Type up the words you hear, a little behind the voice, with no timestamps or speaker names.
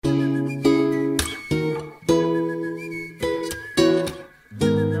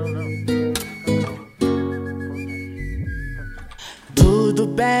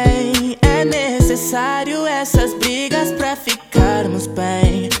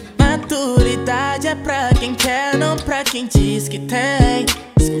Maturidade é pra quem quer, não pra quem diz que tem.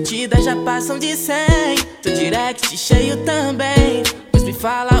 As curtidas já passam de 100, teu direct cheio também. Pois me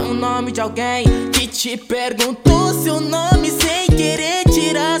fala o nome de alguém que te perguntou seu nome sem querer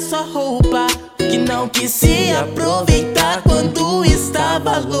tirar sua roupa, que não quis se aproveitar quando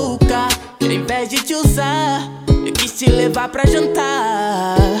estava louca. Ao invés de te usar, eu quis te levar pra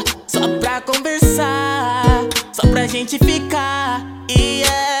jantar, só pra conversar, só pra gente ficar. E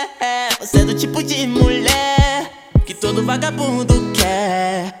você é do tipo de mulher que todo vagabundo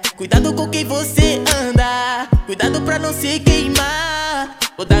quer. Cuidado com quem você anda, cuidado pra não se queimar.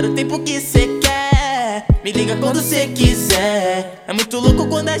 Vou dar o tempo que cê quer, me liga quando cê quiser. É muito louco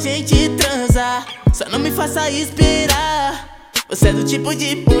quando a gente transa, só não me faça esperar. Você é do tipo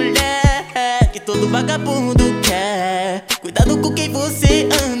de mulher que todo vagabundo quer. Cuidado com quem você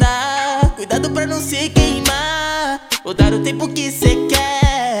anda, cuidado pra não se queimar. Vou dar o tempo que cê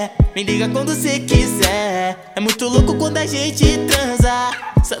quer, me liga quando cê quiser. É muito louco quando a gente transa,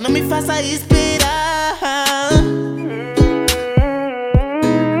 só não me faça esperar.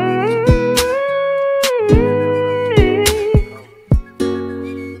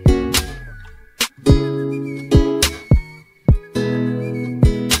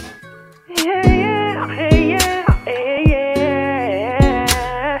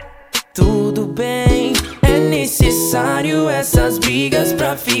 Tudo bem, é necessário essas brigas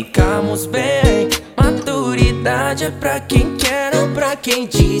pra ficarmos bem. Maturidade é pra quem quer, não pra quem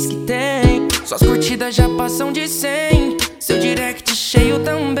diz que tem. Suas curtidas já passam de 100, seu direct cheio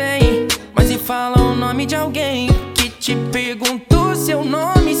também. Mas me fala o nome de alguém que te perguntou seu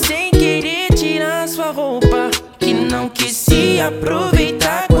nome sem querer tirar sua roupa, que não quis se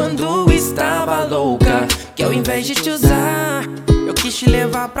aproveitar quando estava louca, que ao invés de te usar, eu quis te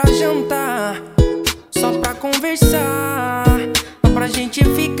levar pra jantar, só pra conversar, só pra gente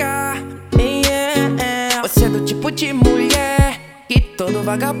ficar. Você é do tipo de mulher que todo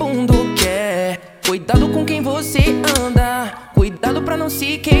vagabundo quer. Cuidado com quem você anda, cuidado pra não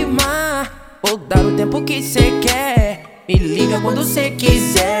se queimar. Vou dar o tempo que cê quer, me liga quando cê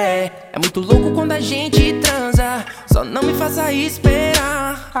quiser. É muito louco quando a gente transa, só não me faça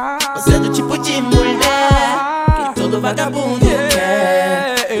esperar. Você é do tipo de mulher que todo vagabundo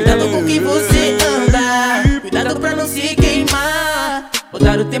quer. Cuidado com quem você anda, cuidado pra não se queimar. Vou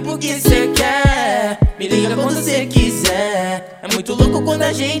dar o tempo que cê quer, me liga quando cê quiser. É muito louco quando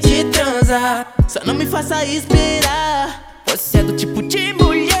a gente transa, só não me faça esperar. Você é do tipo de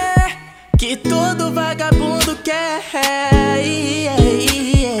mulher que todo vagabundo quer.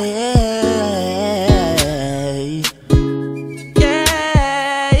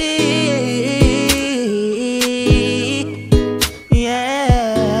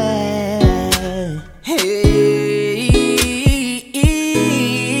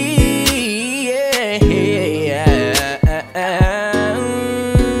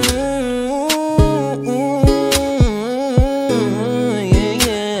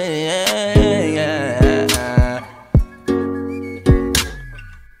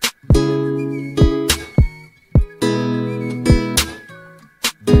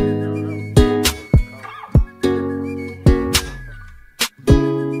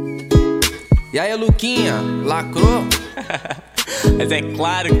 E aí, Luquinha, lacrou? Mas é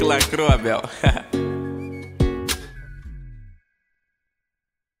claro que lacrou, Abel.